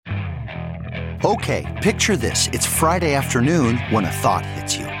Okay, picture this. It's Friday afternoon when a thought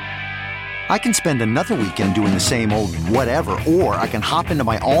hits you. I can spend another weekend doing the same old whatever, or I can hop into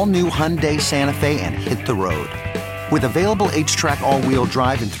my all-new Hyundai Santa Fe and hit the road. With available H-Track all-wheel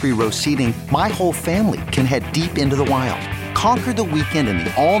drive and 3-row seating, my whole family can head deep into the wild. Conquer the weekend in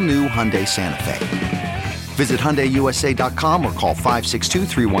the all-new Hyundai Santa Fe. Visit HyundaiUSA.com or call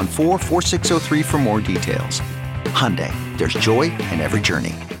 562-314-4603 for more details. Hyundai, there's joy in every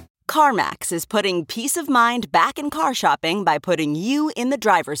journey. CarMax is putting peace of mind back in car shopping by putting you in the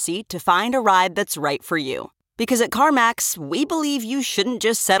driver's seat to find a ride that's right for you. Because at CarMax, we believe you shouldn't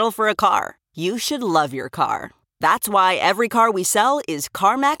just settle for a car. You should love your car. That's why every car we sell is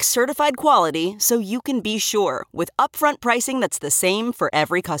CarMax certified quality, so you can be sure with upfront pricing that's the same for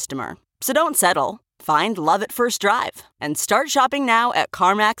every customer. So don't settle. Find love at first drive and start shopping now at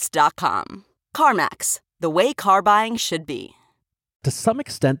CarMax.com. CarMax, the way car buying should be. To some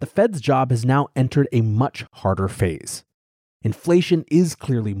extent, the Fed's job has now entered a much harder phase. Inflation is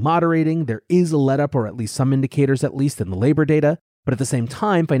clearly moderating, there is a let-up, or at least some indicators at least in the labor data, but at the same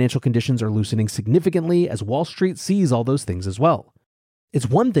time, financial conditions are loosening significantly as Wall Street sees all those things as well. It's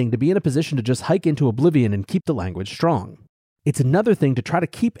one thing to be in a position to just hike into oblivion and keep the language strong. It's another thing to try to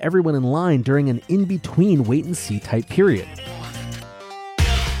keep everyone in line during an in-between wait-and-see type period.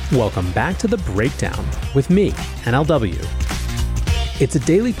 Welcome back to The Breakdown with me, NLW. It's a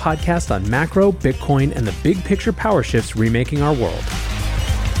daily podcast on macro, Bitcoin, and the big picture power shifts remaking our world.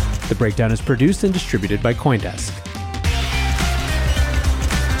 The Breakdown is produced and distributed by CoinDesk.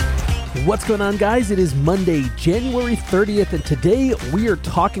 What's going on, guys? It is Monday, January 30th, and today we are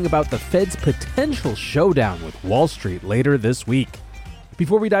talking about the Fed's potential showdown with Wall Street later this week.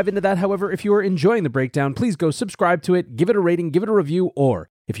 Before we dive into that, however, if you are enjoying The Breakdown, please go subscribe to it, give it a rating, give it a review, or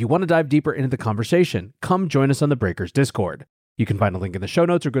if you want to dive deeper into the conversation, come join us on the Breakers Discord. You can find a link in the show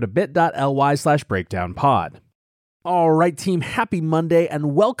notes or go to bit.ly/breakdownpod. All right, team, happy Monday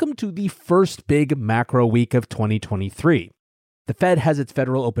and welcome to the first big macro week of 2023. The Fed has its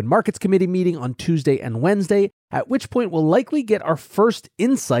Federal Open Markets Committee meeting on Tuesday and Wednesday, at which point we'll likely get our first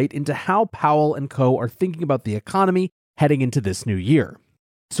insight into how Powell and co. are thinking about the economy heading into this new year.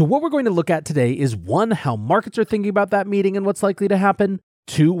 So what we're going to look at today is 1, how markets are thinking about that meeting and what's likely to happen,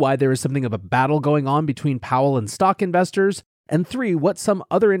 2, why there is something of a battle going on between Powell and stock investors, and 3, what some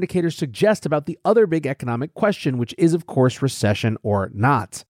other indicators suggest about the other big economic question, which is, of course, recession or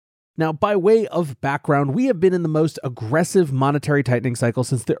not. Now, by way of background, we have been in the most aggressive monetary tightening cycle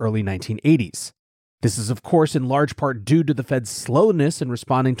since the early 1980s. This is, of course, in large part due to the Fed's slowness in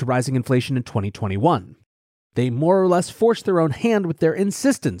responding to rising inflation in 2021. They more or less forced their own hand with their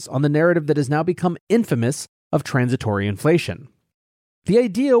insistence on the narrative that has now become infamous of transitory inflation. The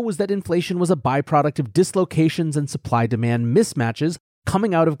idea was that inflation was a byproduct of dislocations and supply-demand mismatches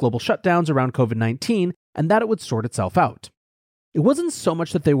coming out of global shutdowns around COVID-19, and that it would sort itself out. It wasn't so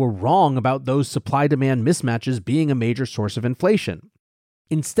much that they were wrong about those supply-demand mismatches being a major source of inflation.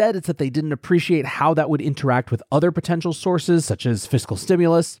 Instead, it's that they didn't appreciate how that would interact with other potential sources, such as fiscal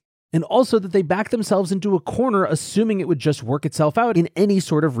stimulus, and also that they backed themselves into a corner assuming it would just work itself out in any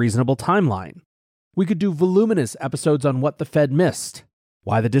sort of reasonable timeline. We could do voluminous episodes on what the Fed missed,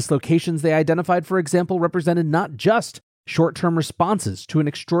 why the dislocations they identified, for example, represented not just short-term responses to an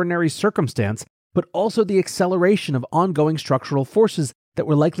extraordinary circumstance, but also the acceleration of ongoing structural forces that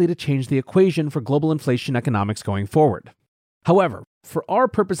were likely to change the equation for global inflation economics going forward. However, for our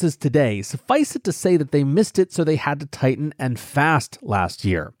purposes today, suffice it to say that they missed it, so they had to tighten and fast last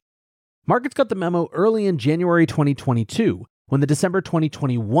year. Markets got the memo early in January 2022, when the December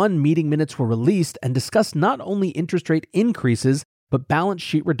 2021 meeting minutes were released and discussed not only interest rate increases, but balance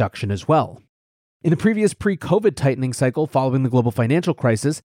sheet reduction as well. In the previous pre-COVID tightening cycle following the global financial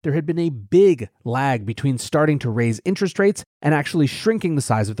crisis, there had been a big lag between starting to raise interest rates and actually shrinking the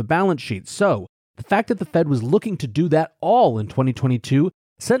size of the balance sheet. So, the fact that the Fed was looking to do that all in 2022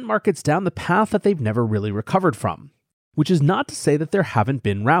 sent markets down the path that they've never really recovered from. Which is not to say that there haven't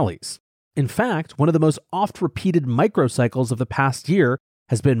been rallies. In fact, one of the most oft-repeated microcycles of the past year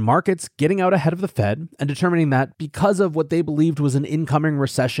has been markets getting out ahead of the Fed and determining that because of what they believed was an incoming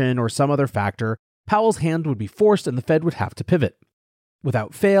recession or some other factor, Powell's hand would be forced and the Fed would have to pivot.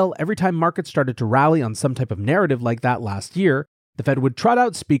 Without fail, every time markets started to rally on some type of narrative like that last year, the Fed would trot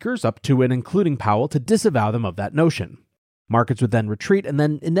out speakers up to and including Powell to disavow them of that notion. Markets would then retreat, and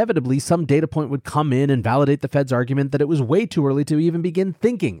then inevitably some data point would come in and validate the Fed's argument that it was way too early to even begin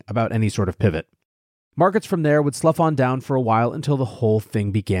thinking about any sort of pivot. Markets from there would slough on down for a while until the whole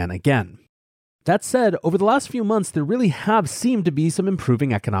thing began again. That said, over the last few months, there really have seemed to be some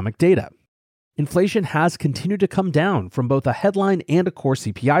improving economic data. Inflation has continued to come down from both a headline and a core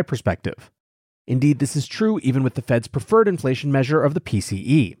CPI perspective. Indeed, this is true even with the Fed's preferred inflation measure of the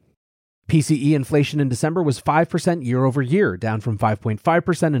PCE. PCE inflation in December was 5% year over year, down from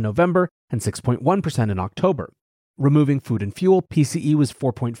 5.5% in November and 6.1% in October. Removing food and fuel, PCE was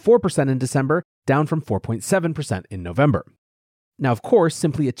 4.4% in December, down from 4.7% in November. Now, of course,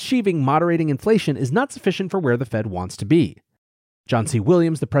 simply achieving moderating inflation is not sufficient for where the Fed wants to be. John C.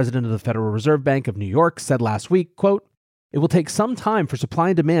 Williams, the president of the Federal Reserve Bank of New York, said last week, quote, "It will take some time for supply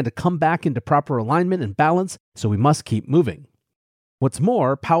and demand to come back into proper alignment and balance, so we must keep moving." What's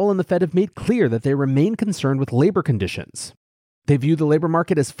more, Powell and the Fed have made clear that they remain concerned with labor conditions. They view the labor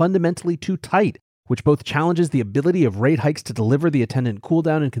market as fundamentally too tight, which both challenges the ability of rate hikes to deliver the attendant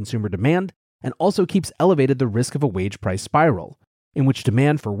cooldown in consumer demand and also keeps elevated the risk of a wage price spiral, in which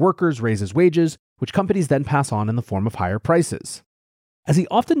demand for workers raises wages, which companies then pass on in the form of higher prices. As he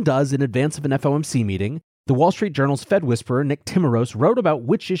often does in advance of an FOMC meeting, the Wall Street Journal's Fed whisperer Nick Timiraos wrote about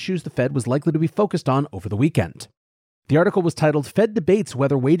which issues the Fed was likely to be focused on over the weekend. The article was titled, "Fed Debates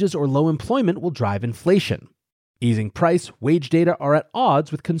Whether Wages or Low Employment Will Drive Inflation." Easing price, wage data are at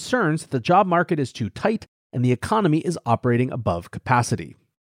odds with concerns that the job market is too tight and the economy is operating above capacity.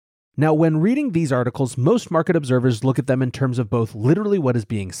 Now, when reading these articles, most market observers look at them in terms of both literally what is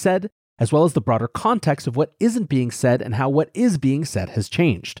being said, as well as the broader context of what isn't being said and how what is being said has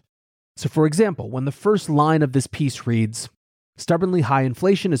changed. So, for example, when the first line of this piece reads, "Stubbornly high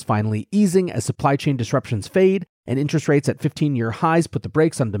inflation is finally easing as supply chain disruptions fade and interest rates at 15-year highs put the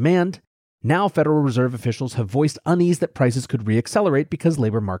brakes on demand," now Federal Reserve officials have voiced unease that prices could reaccelerate because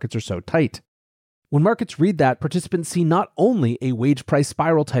labor markets are so tight. When markets read that, participants see not only a wage price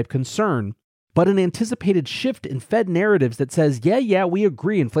spiral type concern, but an anticipated shift in Fed narratives that says, yeah, we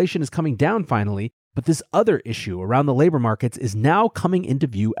agree inflation is coming down finally, but this other issue around the labor markets is now coming into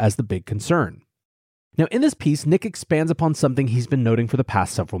view as the big concern. Now, in this piece, Nick expands upon something he's been noting for the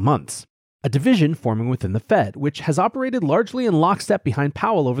past several months, a division forming within the Fed, which has operated largely in lockstep behind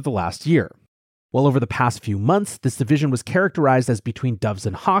Powell over the last year. Well, over the past few months, this division was characterized as between doves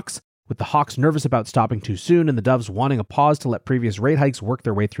and hawks, with the hawks nervous about stopping too soon and the doves wanting a pause to let previous rate hikes work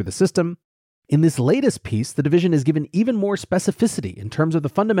their way through the system. In this latest piece, the division is given even more specificity in terms of the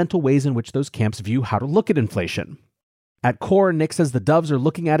fundamental ways in which those camps view how to look at inflation. At core, Nick says the doves are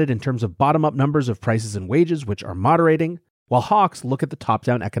looking at it in terms of bottom-up numbers of prices and wages, which are moderating, while hawks look at the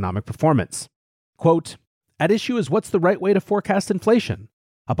top-down economic performance. Quote, "At issue is what's the right way to forecast inflation?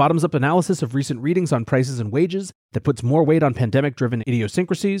 A bottoms-up analysis of recent readings on prices and wages that puts more weight on pandemic-driven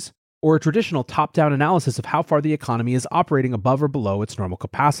idiosyncrasies, or a traditional top-down analysis of how far the economy is operating above or below its normal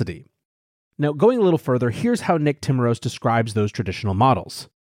capacity?" Now, going a little further, here's how Nick Timiraos describes those traditional models.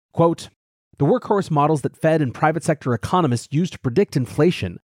 Quote, "The workhorse models that Fed and private sector economists use to predict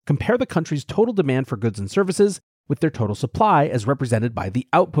inflation compare the country's total demand for goods and services with their total supply as represented by the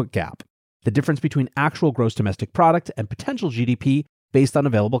output gap, the difference between actual gross domestic product and potential GDP based on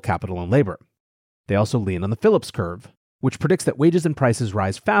available capital and labor. They also lean on the Phillips curve, which predicts that wages and prices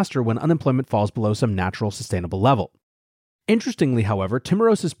rise faster when unemployment falls below some natural sustainable level." Interestingly, however,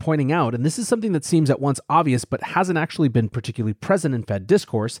 Timiraos is pointing out, and this is something that seems at once obvious but hasn't actually been particularly present in Fed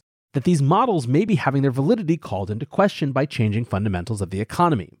discourse, that these models may be having their validity called into question by changing fundamentals of the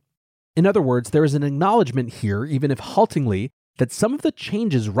economy. In other words, there is an acknowledgement here, even if haltingly, that some of the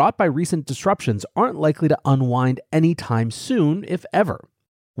changes wrought by recent disruptions aren't likely to unwind anytime soon, if ever,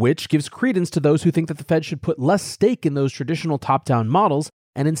 which gives credence to those who think that the Fed should put less stake in those traditional top-down models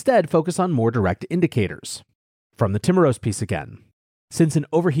and instead focus on more direct indicators. From the Timiraos piece again. Since an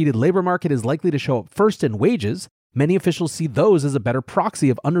overheated labor market is likely to show up first in wages, many officials see those as a better proxy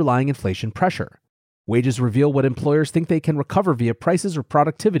of underlying inflation pressure. Wages reveal what employers think they can recover via prices or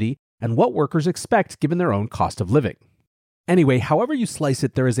productivity and what workers expect given their own cost of living. Anyway, however you slice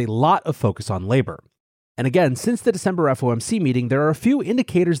it, there is a lot of focus on labor. And again, since the December FOMC meeting, there are a few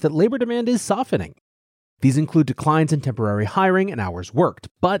indicators that labor demand is softening. These include declines in temporary hiring and hours worked,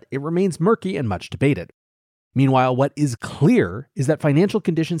 but it remains murky and much debated. Meanwhile, what is clear is that financial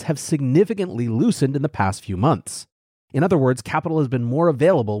conditions have significantly loosened in the past few months. In other words, capital has been more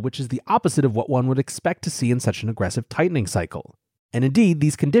available, which is the opposite of what one would expect to see in such an aggressive tightening cycle. And indeed,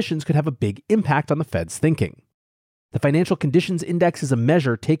 these conditions could have a big impact on the Fed's thinking. The Financial Conditions Index is a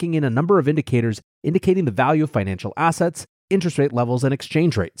measure taking in a number of indicators indicating the value of financial assets, interest rate levels, and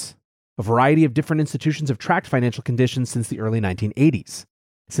exchange rates. A variety of different institutions have tracked financial conditions since the early 1980s.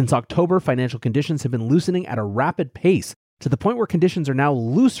 Since October, financial conditions have been loosening at a rapid pace, to the point where conditions are now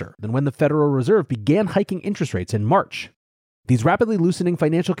looser than when the Federal Reserve began hiking interest rates in March. These rapidly loosening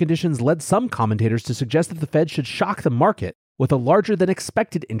financial conditions led some commentators to suggest that the Fed should shock the market with a larger than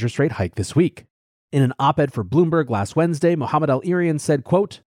expected interest rate hike this week. In an op-ed for Bloomberg last Wednesday, Mohamed El-Erian said,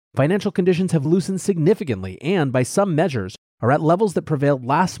 quote, financial conditions have loosened significantly and, by some measures, are at levels that prevailed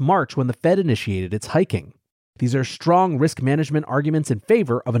last March when the Fed initiated its hiking. These are strong risk management arguments in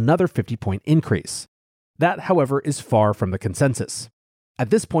favor of another 50-point increase. That, however, is far from the consensus. At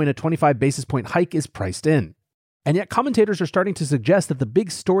this point, a 25 basis point hike is priced in. And yet commentators are starting to suggest that the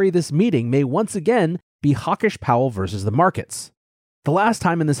big story of this meeting may once again be hawkish Powell versus the markets. The last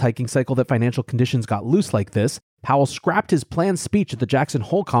time in this hiking cycle that financial conditions got loose like this, Powell scrapped his planned speech at the Jackson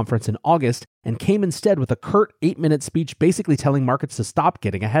Hole Conference in August and came instead with a curt 8-minute speech basically telling markets to stop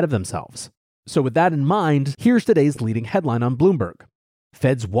getting ahead of themselves. So with that in mind, here's today's leading headline on Bloomberg.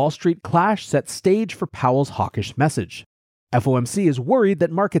 Fed's Wall Street clash sets stage for Powell's hawkish message. FOMC is worried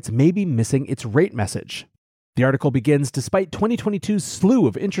that markets may be missing its rate message. The article begins, despite 2022's slew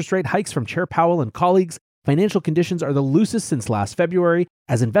of interest rate hikes from Chair Powell and colleagues, financial conditions are the loosest since last February,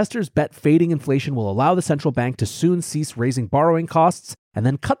 as investors bet fading inflation will allow the central bank to soon cease raising borrowing costs and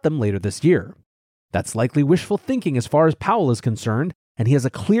then cut them later this year. That's likely wishful thinking as far as Powell is concerned, and he has a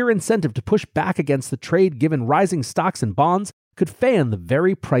clear incentive to push back against the trade given rising stocks and bonds could fan the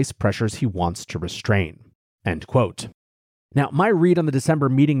very price pressures he wants to restrain. End quote. Now, my read on the December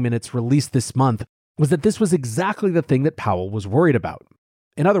meeting minutes released this month was that this was exactly the thing that Powell was worried about.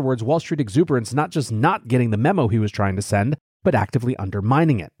 In other words, Wall Street exuberance not just not getting the memo he was trying to send, but actively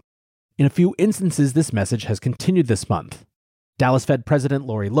undermining it. In a few instances, this message has continued this month. Dallas Fed President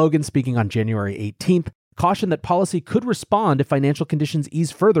Lori Logan, speaking on January 18th, cautioned that policy could respond if financial conditions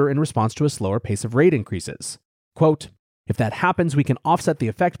ease further in response to a slower pace of rate increases. Quote, "If that happens, we can offset the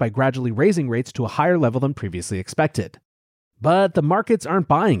effect by gradually raising rates to a higher level than previously expected." But the markets aren't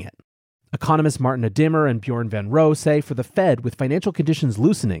buying it. Economists Martin Adimmer and Bjorn Van Rohe say for the Fed, with financial conditions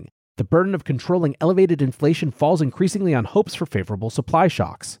loosening, the burden of controlling elevated inflation falls increasingly on hopes for favorable supply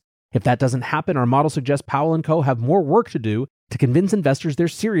shocks. If that doesn't happen, our model suggests Powell and co. have more work to do to convince investors they're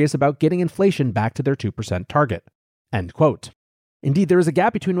serious about getting inflation back to their 2% target. End quote. Indeed, there is a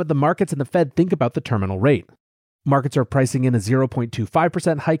gap between what the markets and the Fed think about the terminal rate. Markets are pricing in a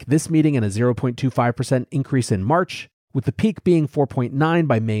 0.25% hike this meeting and a 0.25% increase in March, with the peak being 4.9%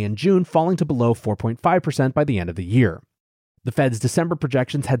 by May and June, falling to below 4.5% by the end of the year. The Fed's December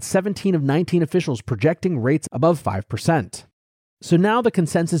projections had 17 of 19 officials projecting rates above 5%. So now the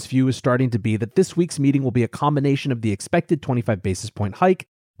consensus view is starting to be that this week's meeting will be a combination of the expected 25 basis point hike,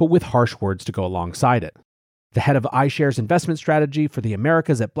 but with harsh words to go alongside it. The head of iShares investment strategy for the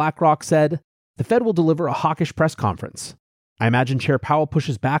Americas at BlackRock said, "The Fed will deliver a hawkish press conference. I imagine Chair Powell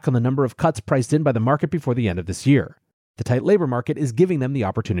pushes back on the number of cuts priced in by the market before the end of this year. The tight labor market is giving them the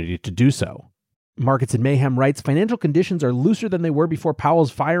opportunity to do so." Markets in Mayhem writes, financial conditions are looser than they were before Powell's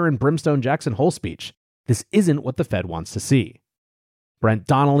fire and brimstone Jackson Hole speech. This isn't what the Fed wants to see. Brent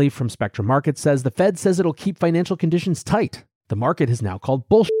Donnelly from Spectrum Markets says the Fed says it'll keep financial conditions tight. The market has now called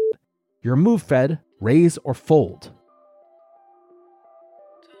bullshit. Your move, Fed. Raise or fold.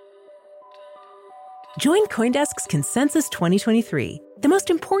 Join CoinDesk's Consensus 2023, the most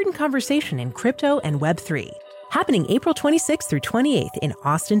important conversation in crypto and Web3, happening April 26th through 28th in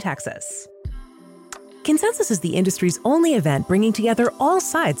Austin, Texas. Consensus is the industry's only event bringing together all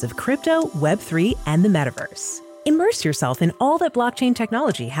sides of crypto, Web3, and the metaverse. Immerse yourself in all that blockchain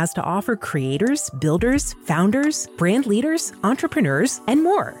technology has to offer creators, builders, founders, brand leaders, entrepreneurs, and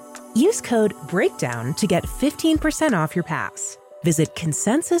more. Use code BREAKDOWN to get 15% off your pass. Visit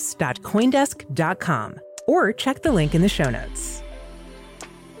consensus.coindesk.com or check the link in the show notes.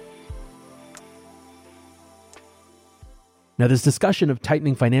 Now, this discussion of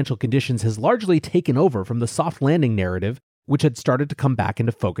tightening financial conditions has largely taken over from the soft landing narrative, which had started to come back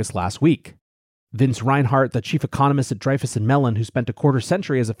into focus last week. Vince Reinhart, the chief economist at Dreyfus and Mellon, who spent a quarter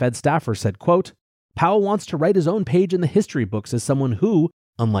century as a Fed staffer, said, quote, "Powell wants to write his own page in the history books as someone who,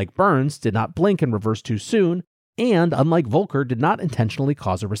 unlike Burns, did not blink and reverse too soon, and, unlike Volcker, did not intentionally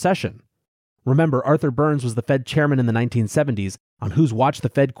cause a recession." Remember, Arthur Burns was the Fed chairman in the 1970s, on whose watch the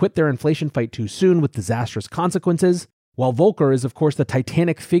Fed quit their inflation fight too soon with disastrous consequences, while Volcker is, of course, the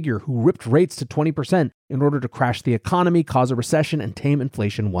titanic figure who ripped rates to 20% in order to crash the economy, cause a recession, and tame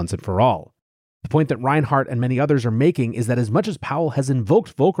inflation once and for all. The point that Reinhart and many others are making is that as much as Powell has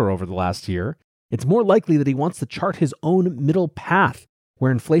invoked Volcker over the last year, it's more likely that he wants to chart his own middle path,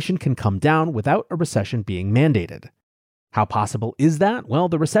 where inflation can come down without a recession being mandated. How possible is that? Well,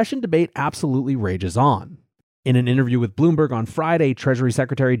 the recession debate absolutely rages on. In an interview with Bloomberg on Friday, Treasury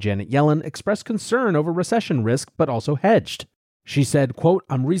Secretary Janet Yellen expressed concern over recession risk, but also hedged. She said, quote,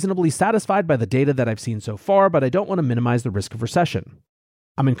 "I'm reasonably satisfied by the data that I've seen so far, but I don't want to minimize the risk of recession.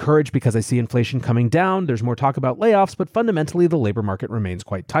 I'm encouraged because I see inflation coming down. There's more talk about layoffs, but fundamentally the labor market remains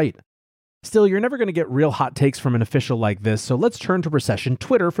quite tight. Still, you're never going to get real hot takes from an official like this, so let's turn to recession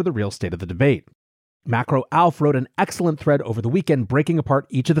Twitter for the real state of the debate. Macro Alf wrote an excellent thread over the weekend breaking apart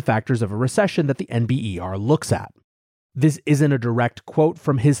each of the factors of a recession that the NBER looks at. This isn't a direct quote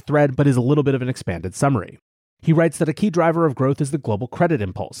from his thread, but is a little bit of an expanded summary. He writes that a key driver of growth is the global credit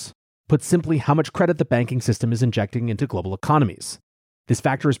impulse. Put simply, how much credit the banking system is injecting into global economies. This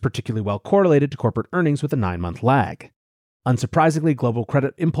factor is particularly well correlated to corporate earnings with a 9-month lag. Unsurprisingly, global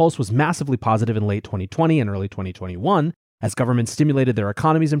credit impulse was massively positive in late 2020 and early 2021 as governments stimulated their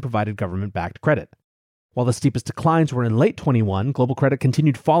economies and provided government-backed credit. While the steepest declines were in late 21, global credit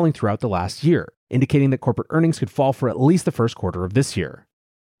continued falling throughout the last year, indicating that corporate earnings could fall for at least the first quarter of this year.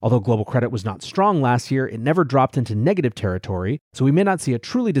 Although global credit was not strong last year, it never dropped into negative territory, so we may not see a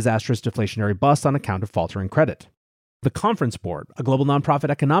truly disastrous deflationary bust on account of faltering credit. The Conference Board, a global nonprofit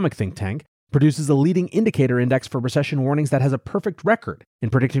economic think tank, produces a leading indicator index for recession warnings that has a perfect record in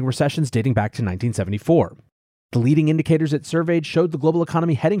predicting recessions dating back to 1974. The leading indicators it surveyed showed the global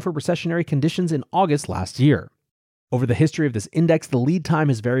economy heading for recessionary conditions in August last year. Over the history of this index, the lead time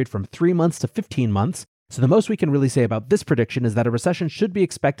has varied from 3 months to 15 months, so the most we can really say about this prediction is that a recession should be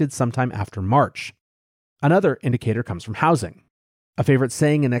expected sometime after March. Another indicator comes from housing. A favorite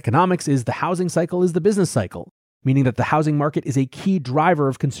saying in economics is the housing cycle is the business cycle, meaning that the housing market is a key driver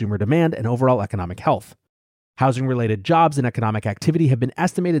of consumer demand and overall economic health. Housing-related jobs and economic activity have been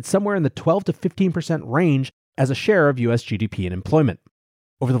estimated somewhere in the 12 to 15% range as a share of U.S. GDP and employment.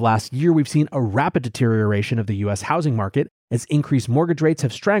 Over the last year, we've seen a rapid deterioration of the U.S. housing market as increased mortgage rates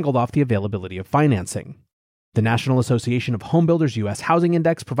have strangled off the availability of financing. The National Association of Home Builders U.S. Housing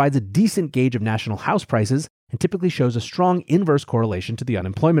Index provides a decent gauge of national house prices and typically shows a strong inverse correlation to the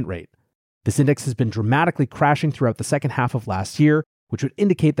unemployment rate. This index has been dramatically crashing throughout the second half of last year, which would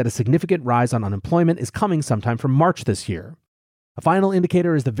indicate that a significant rise on unemployment is coming sometime from March this year. A final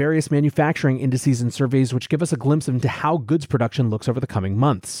indicator is the various manufacturing indices and surveys which give us a glimpse into how goods production looks over the coming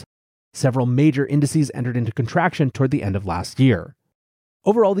months. Several major indices entered into contraction toward the end of last year.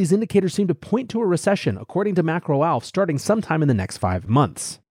 Overall, these indicators seem to point to a recession, according to Macro Alf, starting sometime in the next 5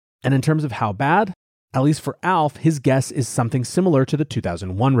 months. And in terms of how bad, at least for Alf, his guess is something similar to the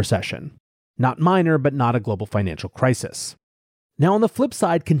 2001 recession. Not minor, but not a global financial crisis. Now, on the flip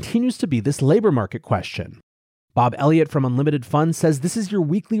side continues to be this labor market question. Bob Elliott from Unlimited Funds says this is your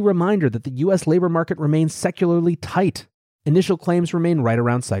weekly reminder that the U.S. labor market remains secularly tight. Initial claims remain right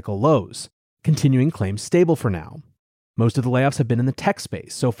around cycle lows. Continuing claims stable for now. Most of the layoffs have been in the tech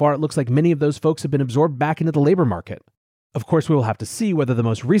space. So far, it looks like many of those folks have been absorbed back into the labor market. Of course, we will have to see whether the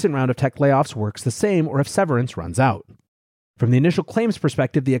most recent round of tech layoffs works the same or if severance runs out. From the initial claims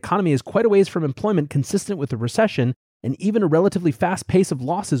perspective, the economy is quite a ways from employment consistent with the recession, and even a relatively fast pace of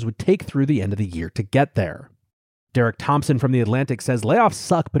losses would take through the end of the year to get there. Derek Thompson from The Atlantic says layoffs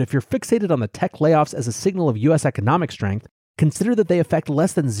suck, but if you're fixated on the tech layoffs as a signal of U.S. economic strength, consider that they affect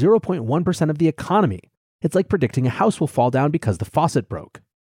less than 0.1% of the economy. It's like predicting a house will fall down because the faucet broke.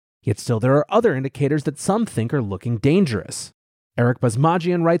 Yet still, there are other indicators that some think are looking dangerous. Eric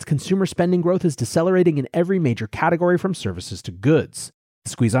Basmajian writes consumer spending growth is decelerating in every major category from services to goods.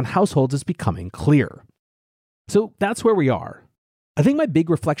 The squeeze on households is becoming clear. So that's where we are. I think my big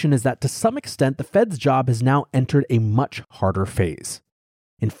reflection is that to some extent, the Fed's job has now entered a much harder phase.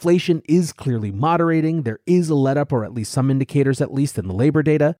 Inflation is clearly moderating, there is a letup, or at least some indicators at least in the labor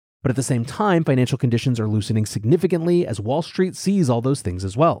data, but at the same time, financial conditions are loosening significantly as Wall Street sees all those things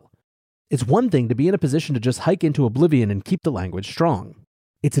as well. It's one thing to be in a position to just hike into oblivion and keep the language strong.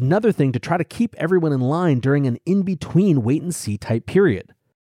 It's another thing to try to keep everyone in line during an in-between wait-and-see type period.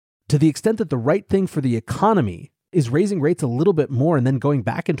 To the extent that the right thing for the economy is raising rates a little bit more and then going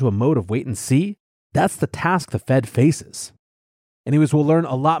back into a mode of wait-and-see, that's the task the Fed faces. Anyways, we'll learn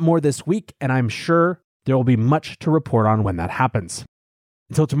a lot more this week, and I'm sure there will be much to report on when that happens.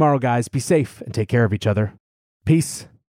 Until tomorrow, guys, be safe and take care of each other. Peace.